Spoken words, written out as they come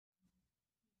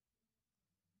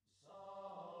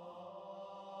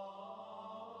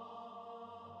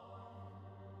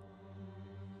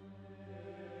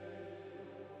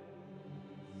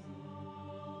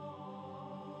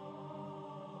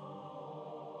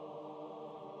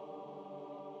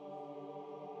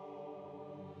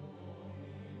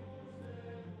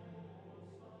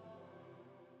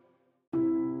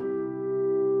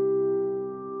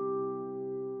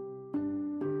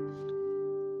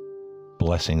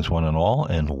Blessings, one and all,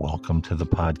 and welcome to the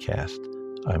podcast.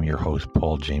 I'm your host,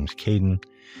 Paul James Caden,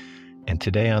 and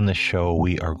today on the show,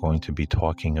 we are going to be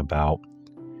talking about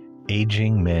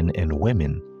aging men and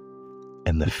women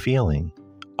and the feeling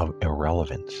of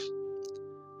irrelevance.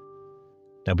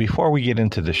 Now, before we get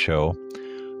into the show,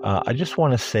 I just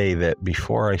want to say that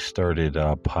before I started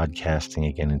podcasting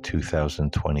again in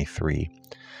 2023,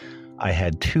 I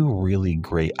had two really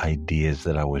great ideas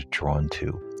that I was drawn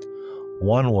to.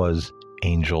 One was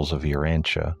Angels of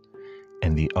Urantia,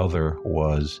 and the other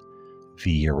was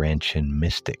the Urantian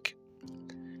Mystic.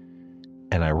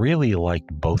 And I really liked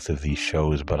both of these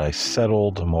shows, but I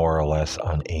settled more or less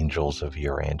on Angels of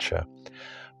Urantia.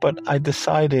 But I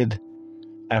decided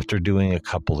after doing a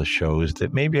couple of shows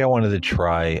that maybe I wanted to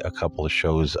try a couple of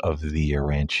shows of the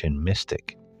Urantian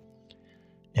Mystic.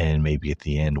 And maybe at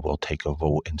the end we'll take a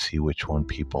vote and see which one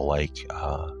people like,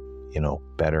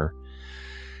 better.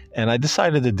 And I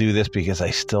decided to do this because I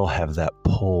still have that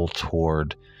pull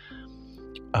toward,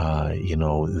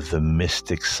 the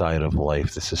mystic side of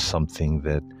life. This is something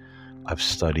that I've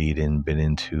studied and been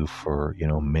into for,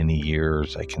 many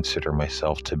years. I consider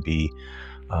myself to be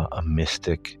a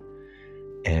mystic.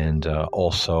 And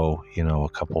also, a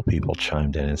couple people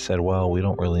chimed in and said, well, we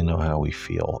don't really know how we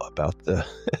feel about the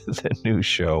new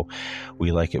show.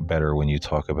 We like it better when you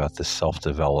talk about the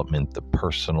self-development, the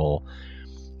personal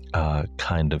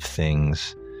kind of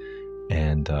things.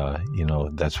 And,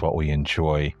 that's what we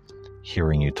enjoy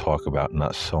hearing you talk about,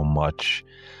 not so much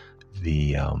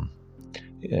the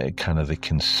kind of the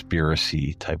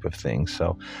conspiracy type of thing.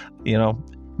 So,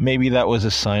 maybe that was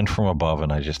a sign from above,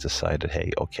 and I just decided,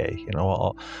 hey, okay,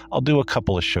 I'll do a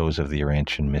couple of shows of the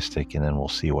Urantian Mystic, and then we'll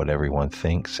see what everyone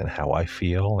thinks and how I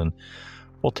feel, and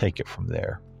we'll take it from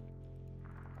there.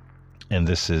 And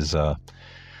this is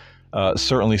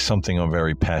certainly something I'm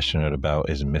very passionate about,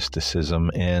 is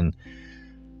mysticism, and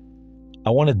I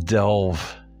want to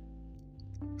delve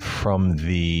from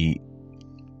the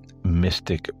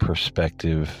mystic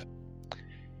perspective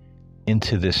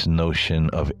into this notion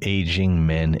of aging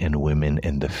men and women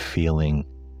and the feeling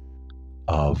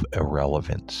of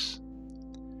irrelevance.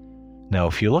 Now,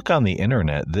 if you look on the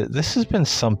internet, this has been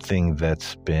something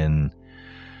that's been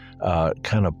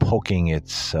kind of poking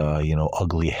its,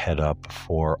 ugly head up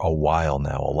for a while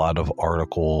now. A lot of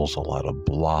articles, a lot of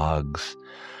blogs,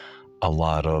 a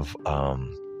lot of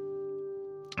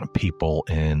people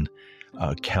in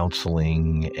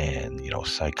counseling and,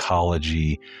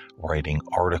 psychology writing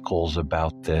articles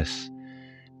about this.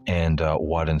 And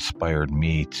what inspired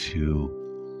me to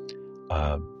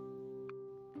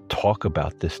talk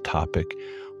about this topic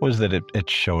was that it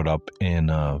showed up in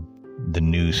the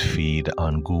news feed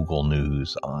on Google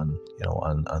News on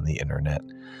the internet.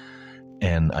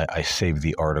 And I saved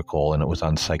the article, and it was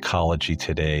on Psychology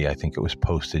Today. I think it was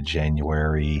posted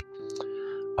January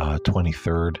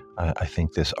 23rd. I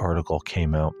think this article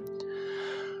came out.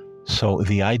 So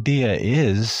the idea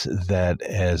is that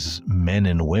as men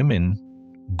and women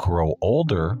grow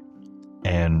older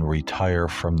and retire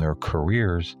from their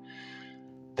careers,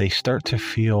 they start to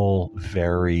feel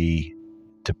very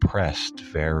depressed,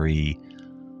 very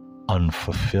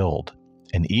unfulfilled,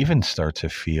 and even start to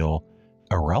feel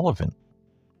irrelevant.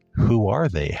 Who are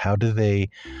they? How do they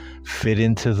fit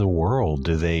into the world?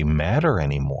 Do they matter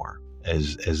anymore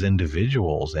as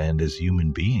individuals and as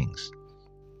human beings?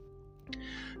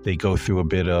 They go through a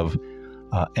bit of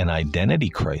an identity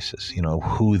crisis.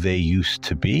 Who they used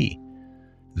to be,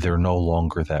 they're no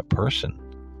longer that person.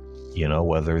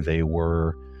 Whether they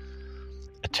were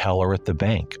a teller at the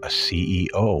bank, a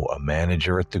CEO, a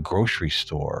manager at the grocery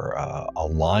store, a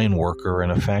line worker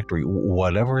in a factory,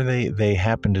 whatever they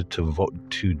happen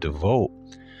to devote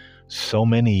so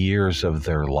many years of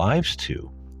their lives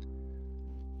to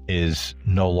is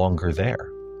no longer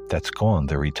there. That's gone.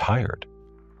 They're retired.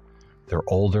 They're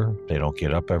older. They don't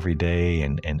get up every day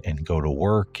and go to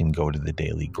work and go to the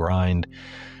daily grind.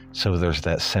 So there's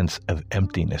that sense of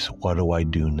emptiness. What do I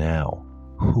do now?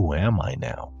 Who am I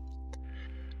now?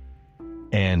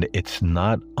 And it's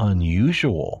not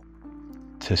unusual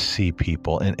to see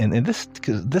people, and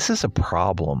this is a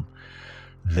problem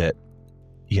that,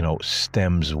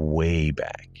 stems way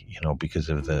back, because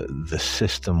of the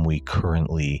system we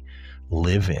currently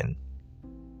live in.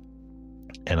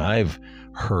 And I've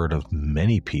heard of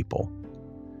many people,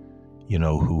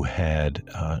 who had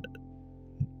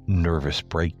nervous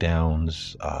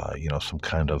breakdowns, some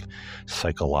kind of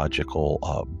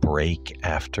psychological break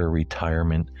after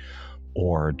retirement,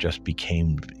 or just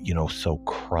became, so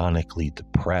chronically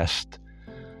depressed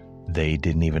they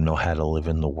didn't even know how to live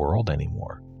in the world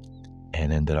anymore.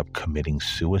 and ended up committing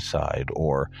suicide,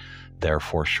 or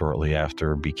therefore shortly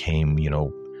after became,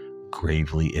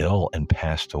 gravely ill and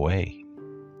passed away.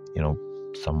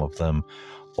 Some of them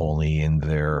only in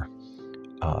their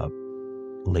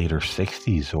later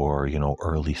 60s or,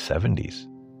 early 70s.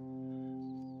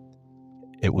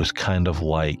 It was kind of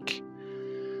like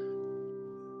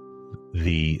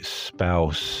the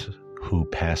spouse who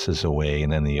passes away,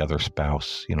 and then the other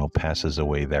spouse, passes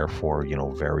away, therefore,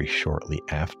 very shortly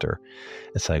after.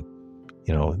 It's like,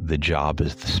 the job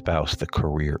is the spouse, the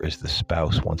career is the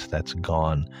spouse. Once that's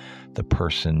gone, the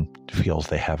person feels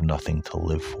they have nothing to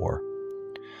live for.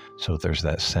 So there's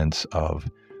that sense of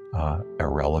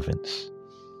irrelevance.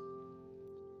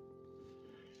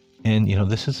 And,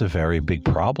 this is a very big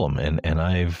problem. And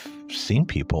I've seen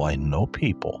people, I know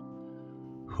people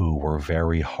who were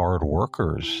very hard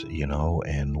workers,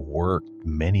 and worked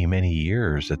many, many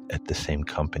years at the same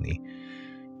company.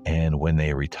 And when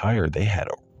they retired, they had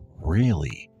a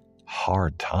really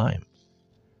hard time.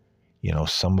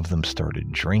 Some of them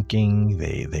started drinking.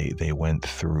 They went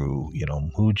through,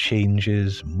 mood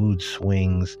changes, mood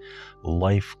swings,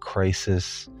 life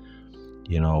crisis.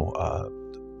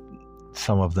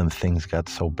 Some of them, things got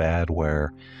so bad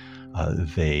where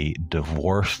they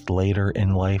divorced later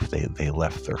in life. They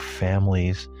left their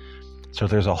families. So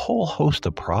there's a whole host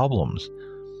of problems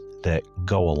that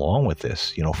go along with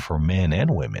this, for men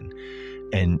and women.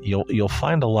 And you'll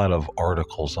find a lot of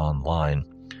articles online,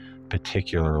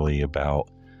 particularly about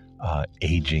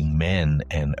aging men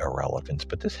and irrelevance.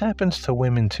 But this happens to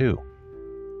women too.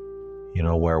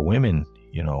 Where women,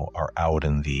 are out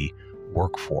in the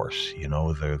workforce,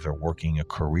 they're working a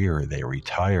career, they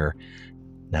retire.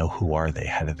 Now, who are they?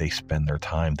 How do they spend their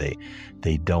time?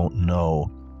 They don't know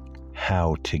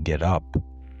how to get up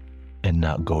and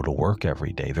not go to work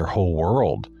every day. Their whole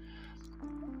world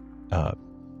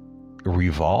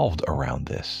revolved around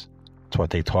this. It's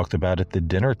what they talked about at the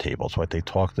dinner table. It's what they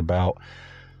talked about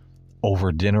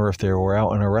over dinner if they were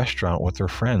out in a restaurant with their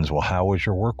friends. Well, how was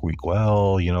your work week?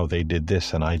 Well, they did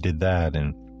this and I did that,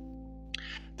 and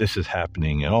this is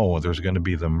happening. And there's going to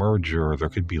be the merger, or there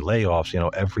could be layoffs.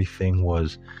 Everything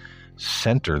was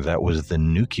centered. That was the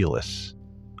nucleus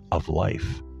of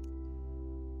life.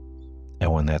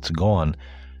 And when that's gone,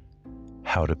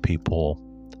 how do people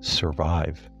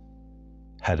survive?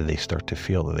 How do they start to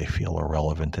feel? Do they feel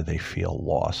irrelevant? Do they feel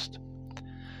lost?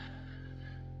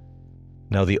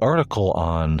 Now, the article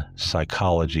on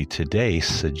Psychology Today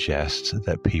suggests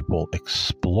that people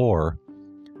explore,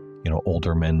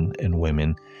 older men and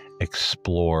women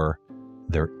explore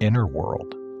their inner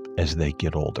world as they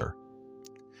get older.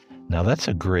 Now, that's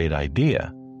a great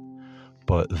idea,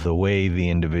 but the way the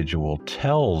individual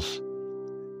tells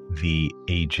the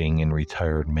aging and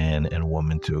retired man and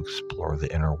woman to explore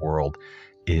the inner world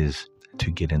is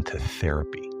to get into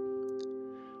therapy.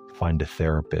 Find a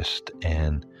therapist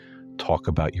and talk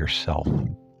about yourself.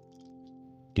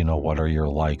 What are your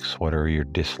likes? What are your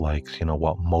dislikes?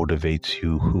 What motivates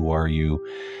you? Who are you?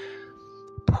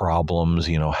 Problems,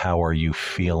 how are you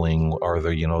feeling? Are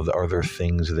there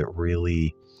things that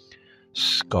really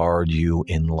scarred you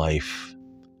in life,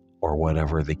 or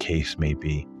whatever the case may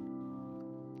be?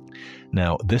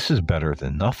 Now, this is better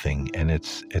than nothing, and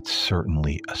it's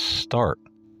certainly a start.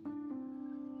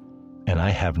 And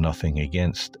I have nothing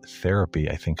against therapy.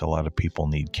 I think a lot of people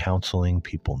need counseling.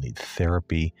 People need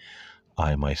therapy.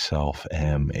 I myself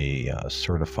am a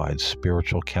certified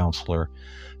spiritual counselor,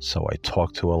 so I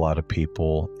talk to a lot of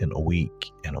people in a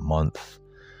week, in a month,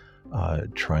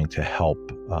 trying to help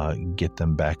get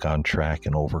them back on track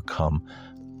and overcome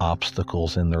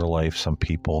obstacles in their life. Some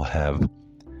people have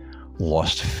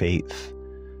lost faith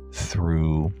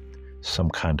through some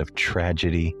kind of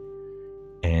tragedy,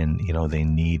 and they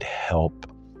need help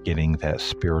getting that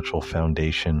spiritual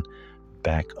foundation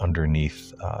back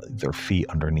underneath their feet,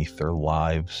 underneath their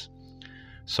lives.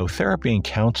 So therapy and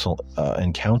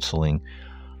counseling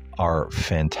are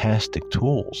fantastic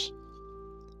tools.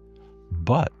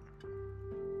 But,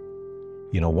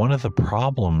 one of the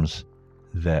problems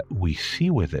that we see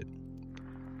with it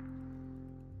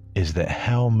is that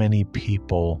how many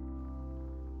people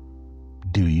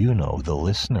do you know, the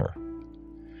listener?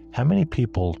 How many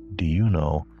people do you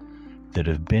know that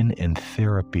have been in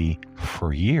therapy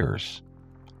for years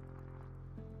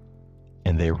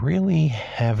and they really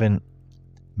haven't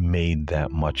made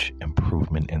that much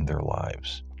improvement in their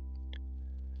lives?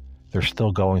 They're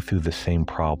still going through the same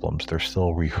problems. They're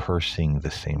still rehearsing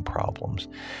the same problems.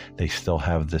 They still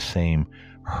have the same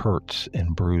hurts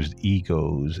and bruised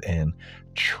egos and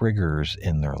triggers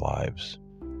in their lives.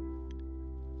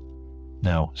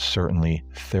 Now, certainly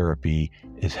therapy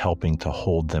is helping to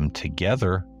hold them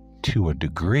together to a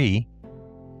degree,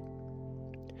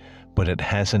 but it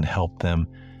hasn't helped them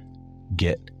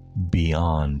get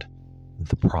beyond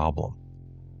the problem.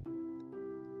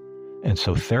 And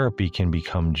so therapy can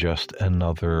become just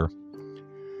another,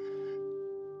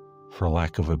 for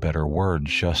lack of a better word,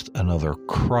 just another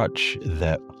crutch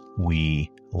that we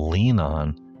lean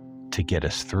on to get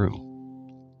us through.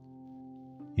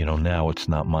 You know, now it's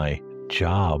not my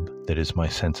job that is my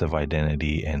sense of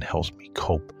identity and helps me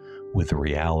cope with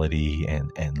reality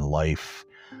and life.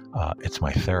 It's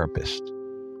my therapist.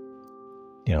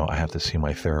 You know, I have to see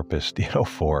my therapist,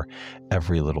 for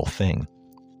every little thing.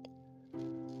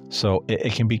 So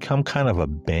it can become kind of a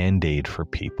Band-Aid for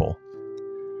people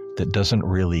that doesn't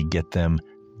really get them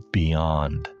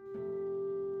beyond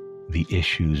the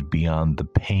issues, beyond the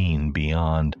pain,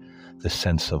 beyond the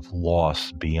sense of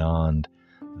loss, beyond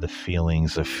the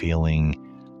feelings of feeling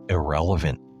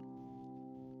irrelevant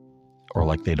or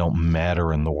like they don't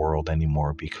matter in the world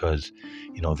anymore because,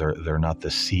 they're not the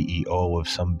CEO of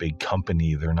some big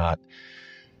company. They're not,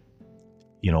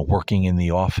 working in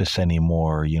the office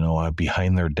anymore,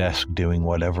 behind their desk doing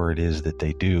whatever it is that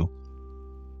they do.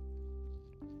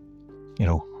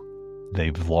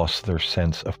 They've lost their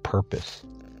sense of purpose.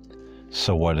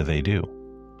 So what do?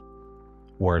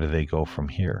 Where do they go from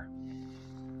here?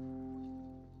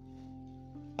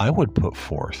 I would put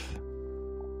forth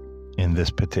in this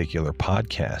particular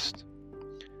podcast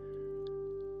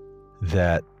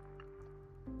that,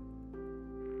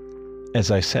 as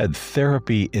I said,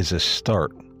 therapy is a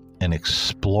start, and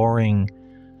exploring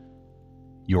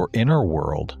your inner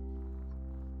world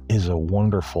is a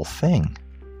wonderful thing.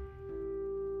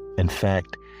 In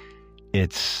fact,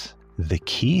 it's the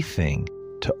key thing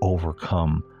to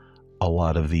overcome a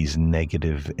lot of these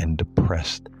negative and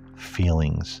depressed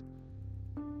feelings.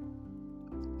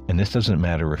 And this doesn't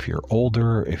matter if you're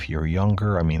older, if you're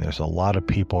younger. I mean, there's a lot of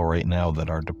people right now that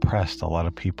are depressed, a lot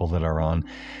of people that are on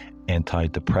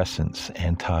antidepressants,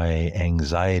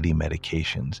 anti-anxiety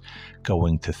medications,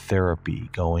 going to therapy,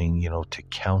 going, to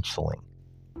counseling.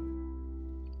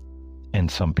 And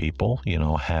some people,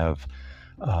 have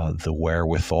the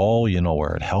wherewithal,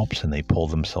 where it helps, and they pull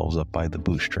themselves up by the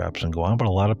bootstraps and go on. But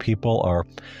a lot of people are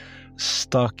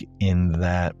stuck in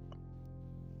that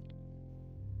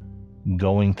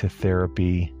going to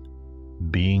therapy,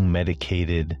 being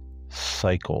medicated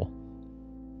cycle.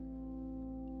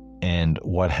 And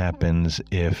what happens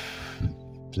if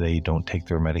they don't take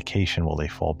their medication? Well, they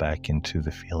fall back into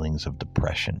the feelings of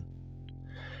depression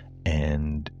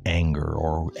and anger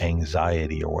or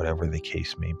anxiety or whatever the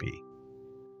case may be.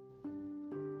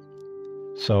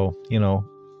 So,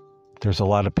 there's a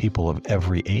lot of people of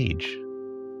every age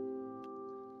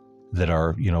that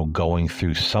are, going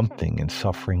through something and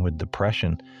suffering with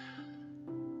depression.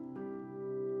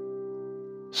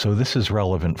 So this is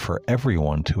relevant for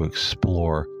everyone to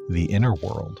explore the inner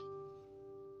world.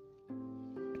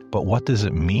 But what does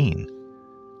it mean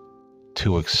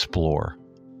to explore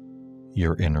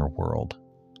your inner world?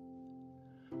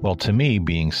 Well, to me,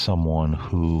 being someone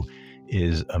who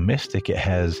is a mystic, it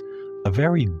has a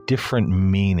very different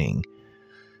meaning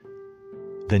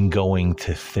than going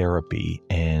to therapy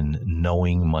and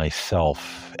knowing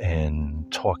myself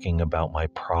and talking about my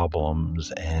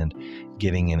problems and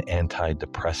getting an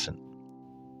antidepressant.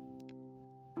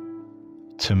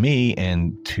 To me,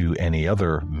 and to any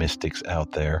other mystics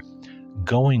out there,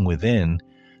 going within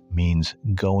means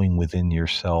going within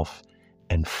yourself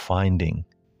and finding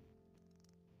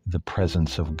the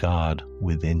presence of God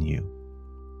within you.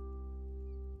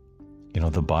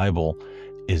 The Bible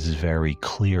is very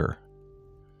clear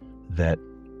that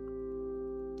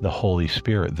the Holy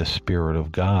Spirit, the Spirit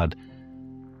of God,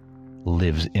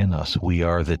 lives in us. We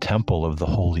are the temple of the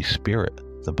Holy Spirit,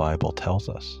 the Bible tells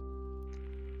us.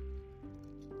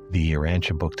 The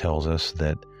Urantia book tells us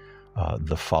that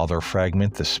the Father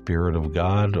fragment, the Spirit of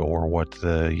God, or what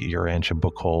the Urantia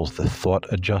book calls the thought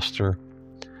adjuster,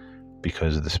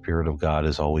 because the Spirit of God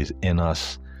is always in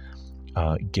us,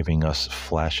 giving us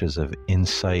flashes of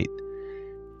insight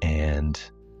and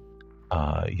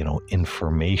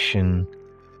information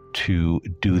to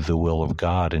do the will of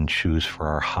God and choose for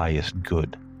our highest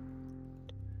good.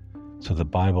 So the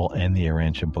Bible and the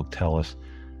Urantia book tell us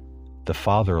the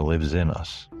Father lives in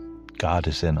us. God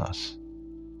is in us.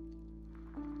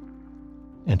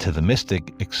 And to the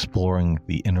mystic, exploring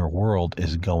the inner world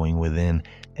is going within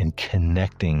and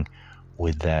connecting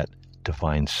with that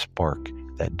divine spark,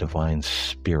 that divine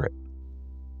spirit,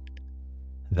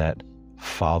 that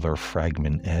Father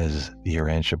fragment, as the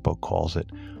Urantia book calls it,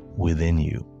 within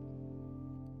you.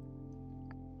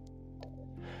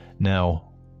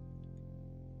 Now,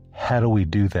 how do we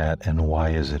do that, and why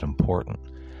is it important?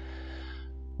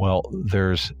 Well,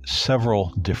 there's several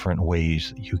different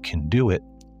ways you can do it.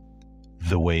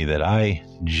 The way that I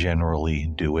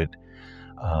generally do it,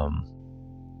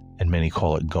 and many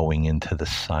call it going into the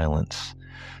silence.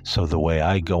 So the way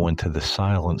I go into the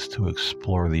silence to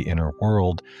explore the inner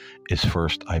world is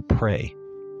first I pray.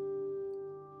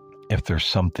 If there's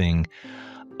something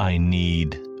I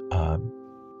need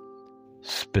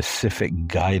specific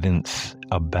guidance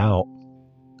about,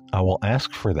 I will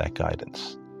ask for that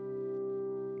guidance.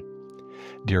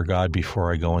 Dear God,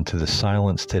 before I go into the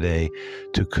silence today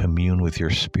to commune with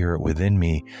your spirit within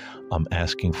me, I'm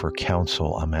asking for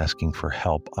counsel, I'm asking for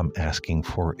help, I'm asking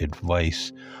for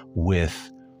advice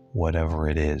with whatever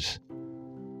it is.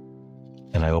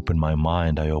 And I open my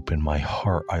mind, I open my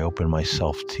heart, I open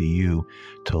myself to you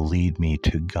to lead me,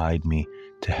 to guide me,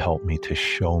 to help me, to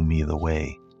show me the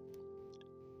way.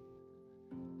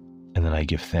 And then I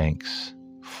give thanks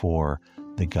for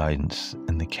the guidance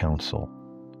and the counsel.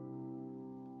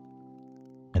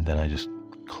 And then I just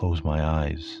close my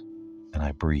eyes and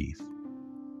I breathe.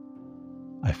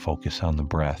 I focus on the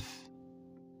breath.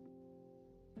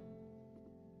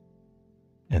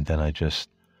 And then I just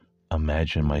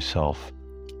imagine myself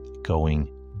going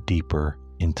deeper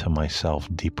into myself,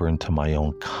 deeper into my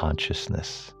own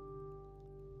consciousness.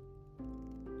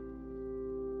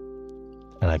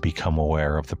 And I become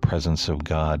aware of the presence of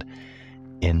God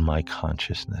in my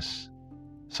consciousness.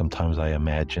 Sometimes I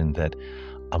imagine that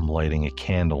I'm lighting a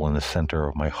candle in the center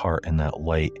of my heart, and that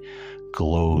light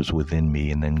glows within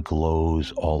me and then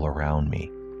glows all around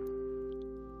me.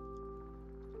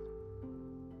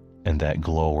 And that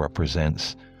glow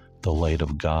represents the light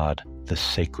of God, the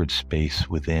sacred space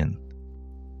within.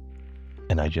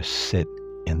 And I just sit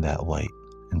in that light.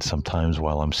 And sometimes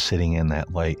while I'm sitting in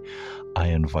that light, I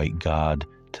invite God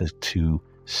to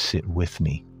sit with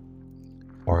me.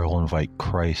 Or I'll invite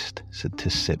Christ to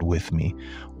sit with me,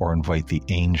 or invite the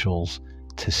angels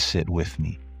to sit with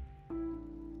me.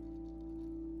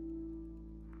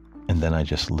 And then I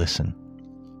just listen.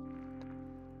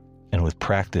 And with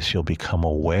practice, you'll become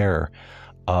aware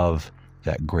of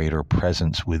that greater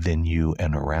presence within you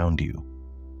and around you.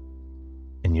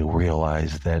 And you'll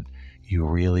realize that you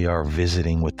really are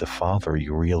visiting with the Father.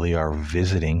 You really are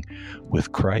visiting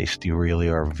with Christ. You really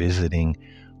are visiting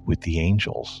with the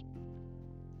angels.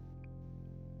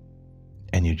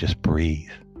 And you just breathe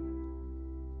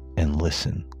and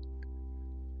listen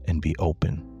and be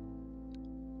open.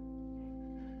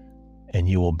 And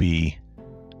you will be,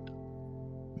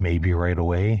 maybe right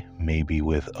away, maybe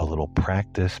with a little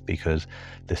practice, because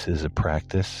this is a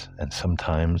practice and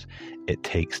sometimes it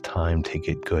takes time to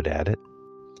get good at it.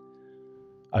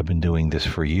 I've been doing this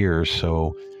for years,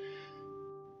 so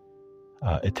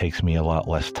it takes me a lot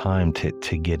less time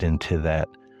to get into that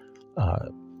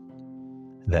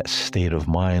state of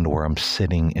mind where I'm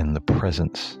sitting in the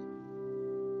presence.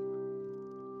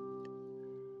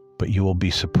 But you will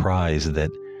be surprised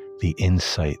that the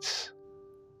insights,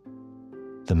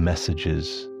 the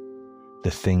messages,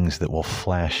 the things that will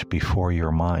flash before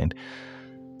your mind,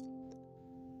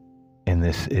 and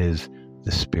this is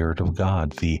the Spirit of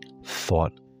God, the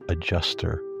thought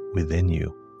adjuster within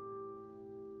you,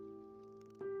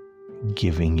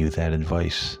 giving you that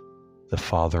advice, the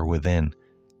Father within,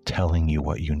 telling you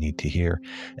what you need to hear.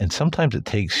 And sometimes it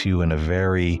takes you in a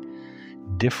very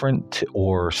different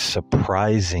or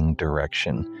surprising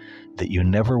direction that you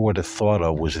never would have thought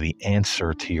of was the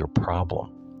answer to your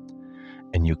problem.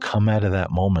 And you come out of that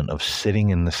moment of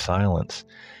sitting in the silence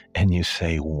and you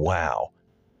say, wow,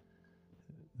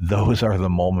 those are the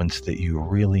moments that you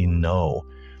really know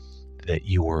that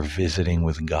you were visiting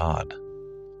with God.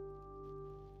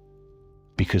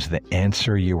 Because the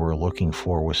answer you were looking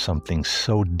for was something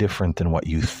so different than what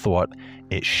you thought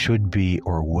it should be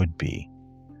or would be,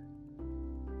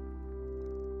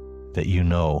 that you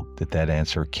know that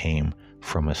answer came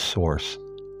from a source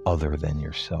other than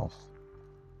yourself.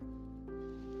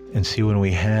 And see, when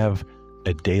we have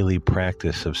a daily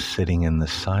practice of sitting in the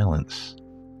silence,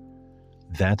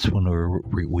 that's when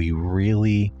we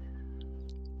really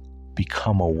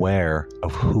become aware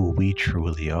of who we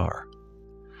truly are.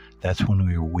 That's when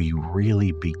we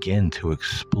really begin to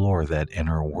explore that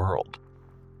inner world.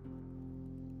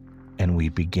 And we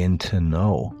begin to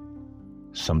know,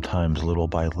 sometimes little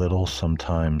by little,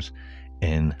 sometimes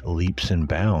in leaps and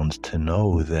bounds, to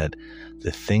know that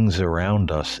the things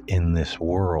around us in this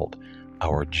world,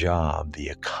 our job, the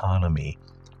economy,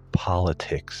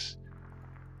 politics,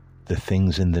 the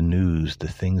things in the news, the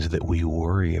things that we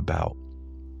worry about,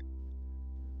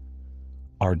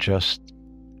 are just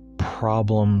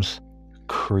problems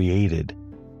created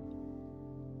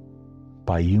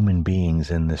by human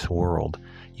beings in this world,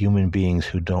 human beings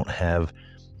who don't have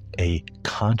a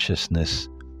consciousness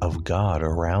of God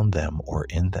around them or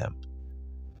in them.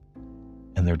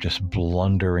 And they're just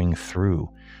blundering through,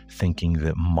 thinking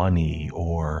that money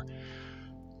or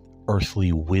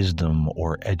earthly wisdom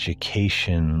or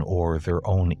education or their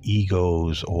own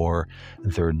egos or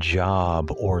their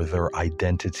job or their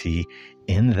identity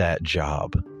in that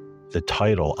job, the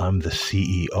title, I'm the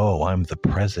CEO, I'm the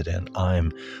president,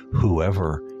 I'm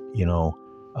whoever,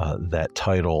 that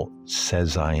title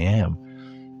says I am,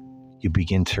 you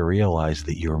begin to realize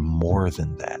that you're more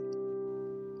than that.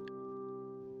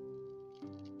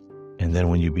 And then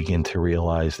when you begin to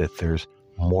realize that there's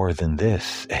more than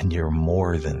this and you're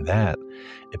more than that,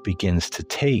 it begins to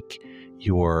take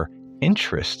your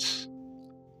interests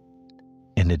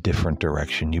in a different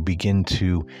direction. You begin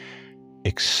to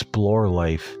explore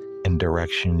life in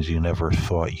directions you never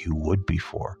thought you would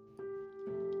before.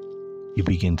 You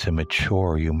begin to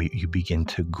mature, you begin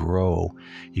to grow,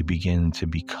 you begin to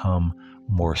become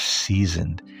more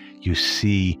seasoned. You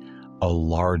see a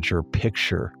larger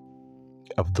picture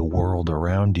of the world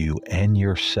around you and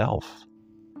yourself.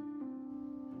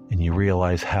 And you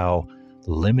realize how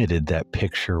limited that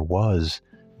picture was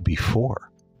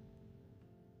before.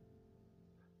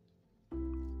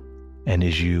 And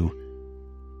as you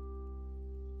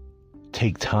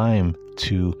take time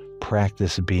to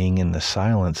practice being in the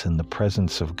silence and the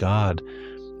presence of God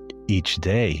each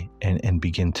day and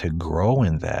begin to grow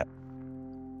in that,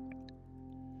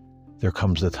 there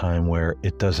comes a time where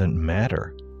it doesn't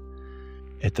matter.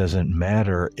 It doesn't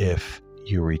matter if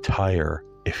you retire,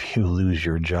 if you lose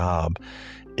your job,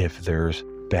 if there's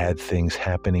bad things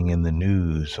happening in the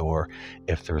news, or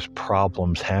if there's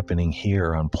problems happening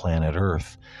here on planet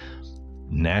Earth.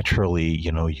 Naturally,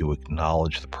 you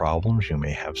acknowledge the problems, you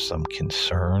may have some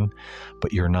concern,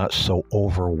 but you're not so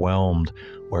overwhelmed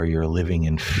where you're living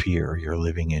in fear, you're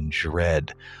living in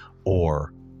dread,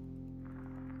 or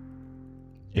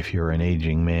if you're an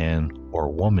aging man or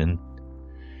woman,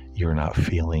 you're not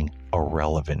feeling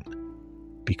irrelevant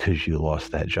because you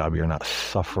lost that job. You're not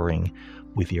suffering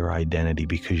with your identity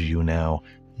because you now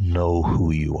know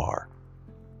who you are.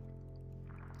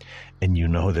 And you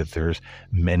know that there's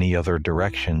many other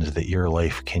directions that your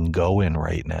life can go in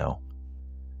right now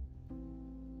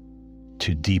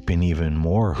to deepen even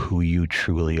more who you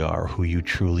truly are, who you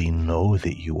truly know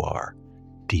that you are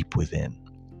deep within.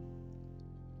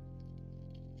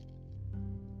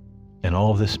 And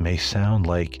all of this may sound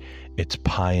like it's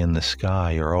pie in the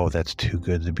sky or, oh, that's too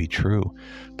good to be true.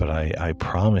 But I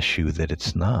promise you that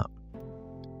it's not.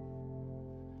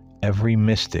 Every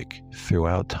mystic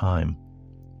throughout time,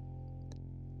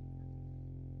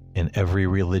 in every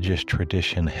religious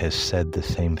tradition, has said the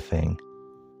same thing.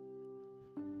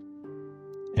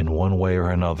 In one way or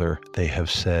another, they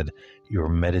have said your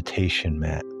meditation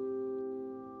mat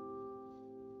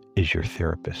is your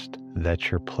therapist.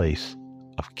 That's your place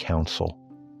of counsel.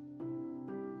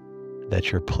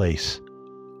 That's your place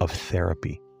of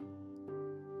therapy.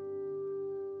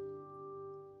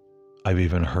 I've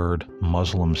even heard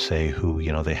Muslims say who,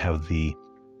 they have the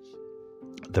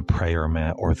prayer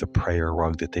mat or the prayer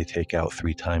rug that they take out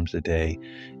 3 times a day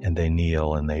and they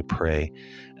kneel and they pray.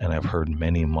 And I've heard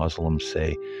many Muslims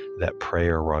say that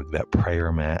prayer rug, that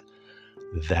prayer mat,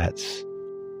 that's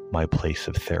my place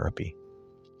of therapy.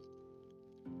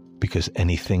 Because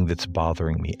anything that's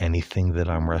bothering me, anything that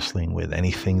I'm wrestling with,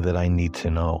 anything that I need to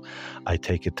know, I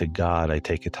take it to God, I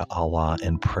take it to Allah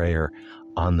in prayer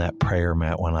on that prayer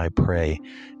mat when I pray.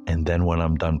 And then when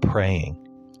I'm done praying,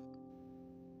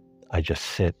 I just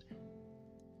sit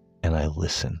and I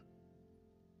listen.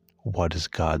 What is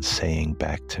God saying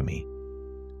back to me?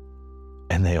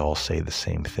 And they all say the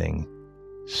same thing.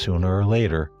 Sooner or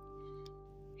later,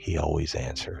 He always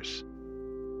answers.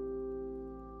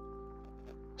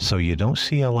 So you don't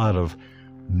see a lot of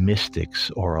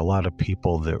mystics or a lot of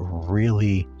people that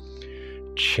really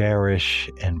cherish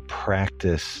and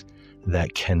practice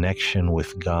that connection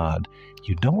with God.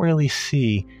 You don't really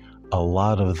see a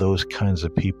lot of those kinds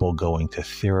of people going to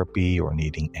therapy or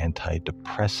needing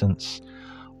antidepressants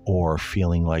or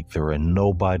feeling like they're a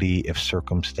nobody if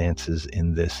circumstances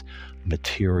in this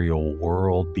material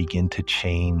world begin to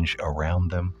change around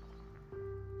them.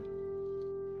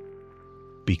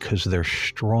 Because they're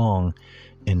strong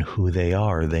in who they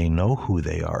are. They know who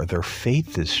they are. Their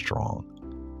faith is strong.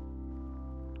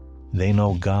 They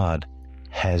know God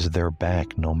has their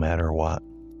back no matter what.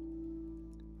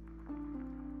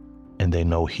 And they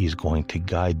know He's going to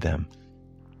guide them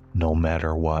no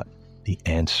matter what. The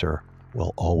answer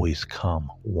will always come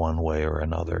one way or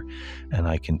another. And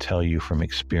I can tell you from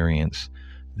experience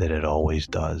that it always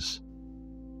does.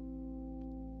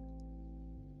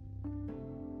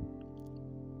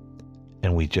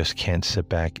 And we just can't sit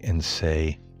back and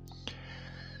say,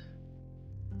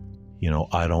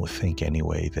 I don't think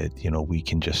anyway that, we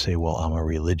can just say, well, I'm a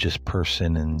religious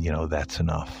person and, that's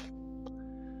enough.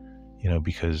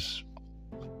 Because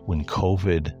when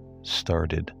COVID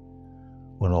started,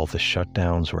 when all the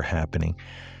shutdowns were happening,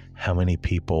 how many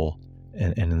people,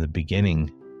 and in the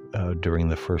beginning, during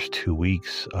the first 2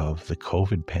 weeks of the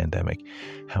COVID pandemic,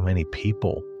 how many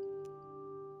people,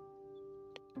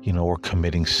 were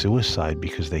committing suicide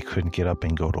because they couldn't get up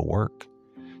and go to work.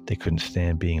 They couldn't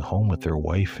stand being home with their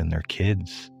wife and their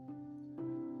kids.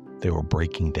 They were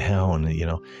breaking down,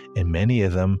 and many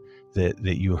of them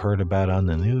that you heard about on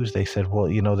the news, they said, well,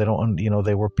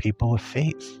 they were people of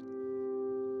faith.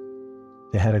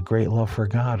 They had a great love for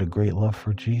God, a great love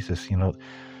for Jesus,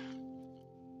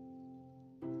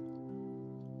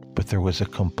 But there was a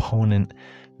component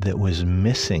that was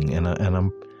missing, and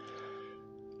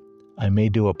I may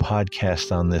do a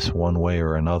podcast on this one way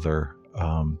or another,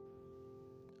 on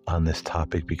this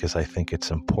topic, because I think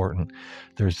it's important.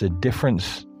 There's a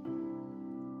difference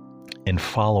in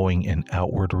following an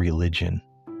outward religion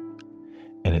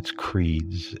and its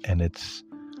creeds and its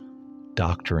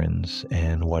doctrines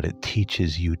and what it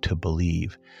teaches you to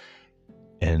believe.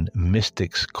 And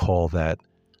mystics call that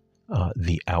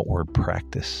the outward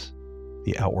practice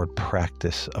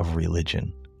of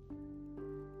religion.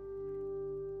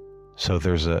 So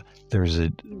there's a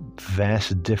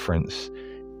vast difference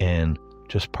in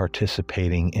just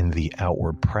participating in the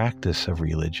outward practice of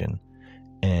religion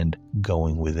and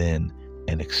going within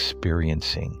and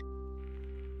experiencing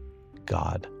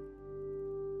God.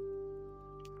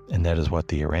 And that is what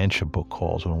the Urantia book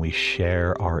calls, when we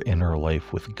share our inner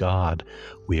life with God,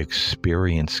 we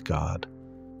experience God.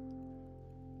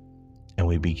 And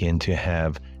we begin to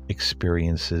have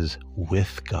experiences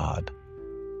with God.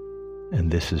 And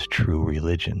this is true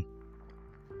religion.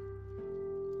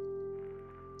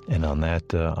 And on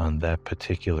that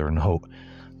particular note,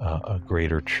 a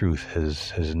greater truth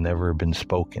has never been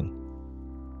spoken,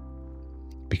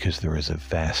 because there is a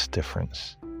vast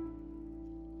difference.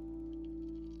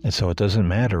 And so it doesn't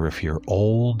matter if you're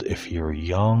old, if you're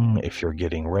young, if you're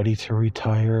getting ready to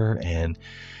retire and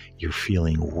you're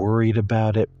feeling worried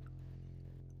about it,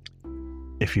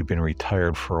 if you've been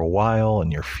retired for a while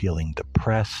and you're feeling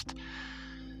depressed,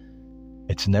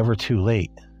 it's never too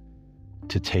late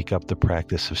to take up the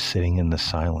practice of sitting in the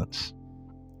silence.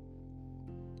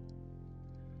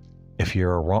 If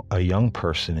you're a young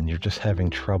person and you're just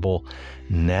having trouble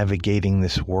navigating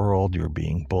this world, you're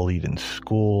being bullied in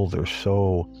school, there's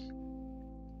so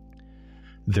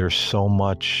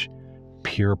much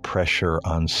peer pressure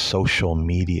on social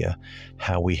media,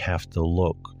 how we have to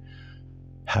look,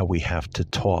 how we have to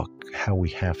talk, how we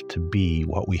have to be,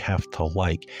 what we have to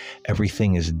like.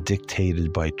 Everything is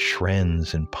dictated by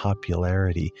trends and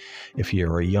popularity. If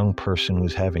you're a young person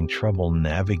who's having trouble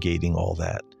navigating all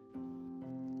that,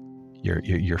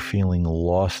 you're feeling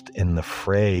lost in the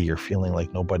fray, you're feeling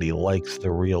like nobody likes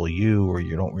the real you, or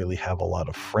you don't really have a lot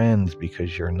of friends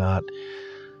because you're not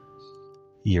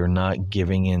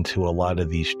giving into a lot of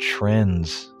these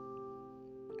trends,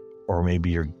 or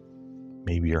maybe you're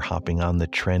hopping on the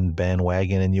trend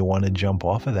bandwagon and you want to jump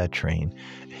off of that train.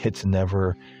 It's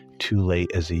never too late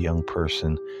as a young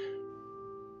person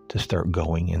to start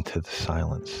going into the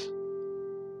silence.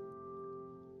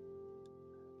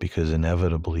 Because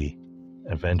inevitably,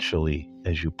 eventually,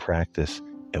 as you practice,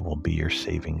 it will be your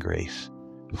saving grace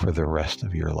for the rest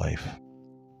of your life.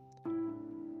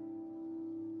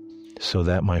 So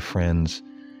that, my friends,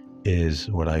 is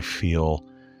what I feel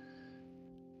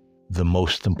the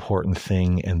most important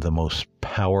thing and the most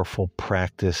powerful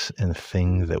practice and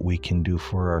thing that we can do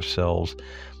for ourselves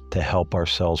to help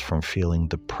ourselves from feeling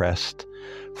depressed,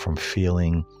 from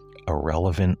feeling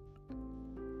irrelevant,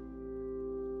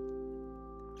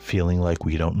 feeling like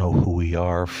we don't know who we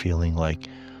are, feeling like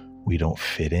we don't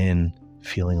fit in,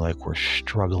 feeling like we're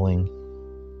struggling.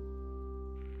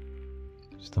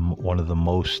 It's one of the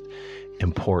most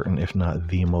important, if not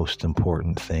the most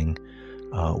important thing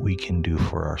we can do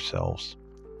for ourselves.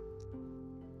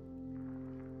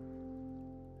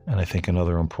 And I think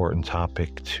another important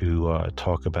topic to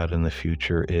talk about in the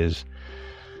future is,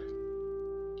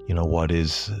 what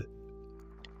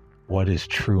is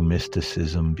true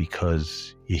mysticism,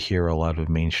 because you hear a lot of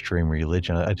mainstream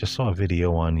religion. I just saw a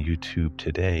video on YouTube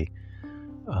today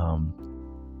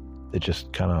that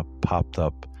just kind of popped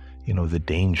up, the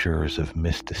dangers of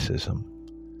mysticism.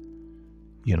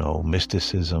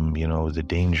 Mysticism, the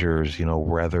dangers,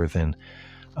 rather than,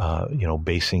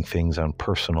 basing things on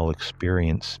personal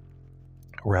experience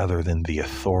rather than the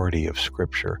authority of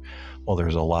Scripture. Well,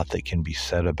 there's a lot that can be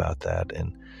said about that.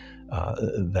 And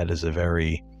That is a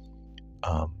very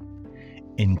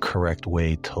incorrect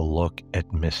way to look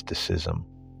at mysticism.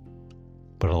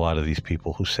 But a lot of these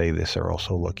people who say this are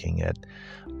also looking at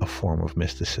a form of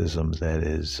mysticism that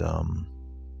is,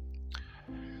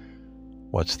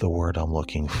 what's the word I'm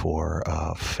looking for?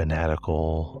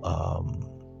 Fanatical,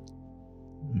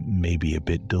 maybe a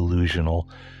bit delusional,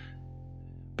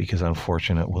 because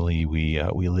unfortunately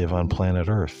we live on planet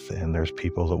Earth, and there's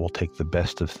people that will take the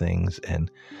best of things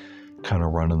and kind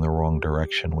of run in the wrong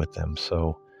direction with them.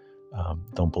 So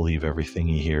don't believe everything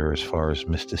you hear as far as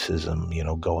mysticism,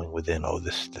 going within,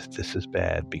 this is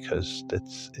bad, because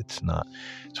it's not.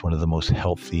 It's one of the most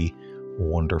healthy,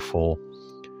 wonderful,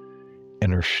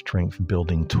 inner strength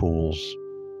building tools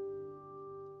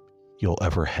you'll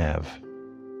ever have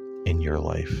in your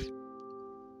life.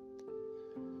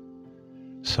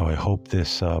 So I hope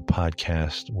this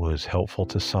podcast was helpful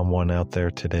to someone out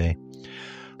there today.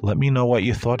 Let me know what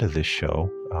you thought of this show,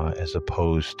 as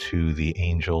opposed to the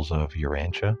Angels of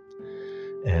Urantia.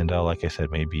 And like I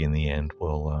said, maybe in the end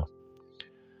we'll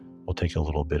take a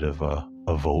little bit of a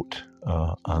vote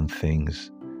on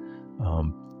things.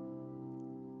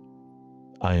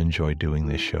 I enjoy doing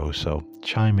this show, so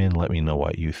chime in, let me know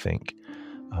what you think.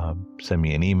 Send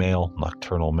me an email,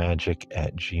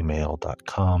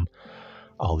 nocturnalmagic@gmail.com.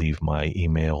 I'll leave my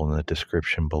email in the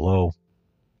description below.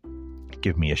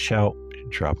 Give me a shout,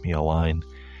 drop me a line,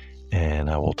 and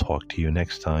I will talk to you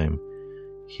next time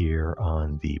here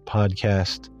on the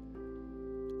podcast.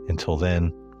 Until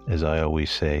then, as I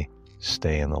always say,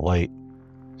 stay in the light,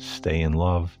 stay in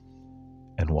love,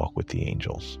 and walk with the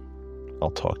angels.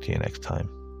 I'll talk to you next time.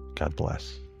 God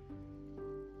bless.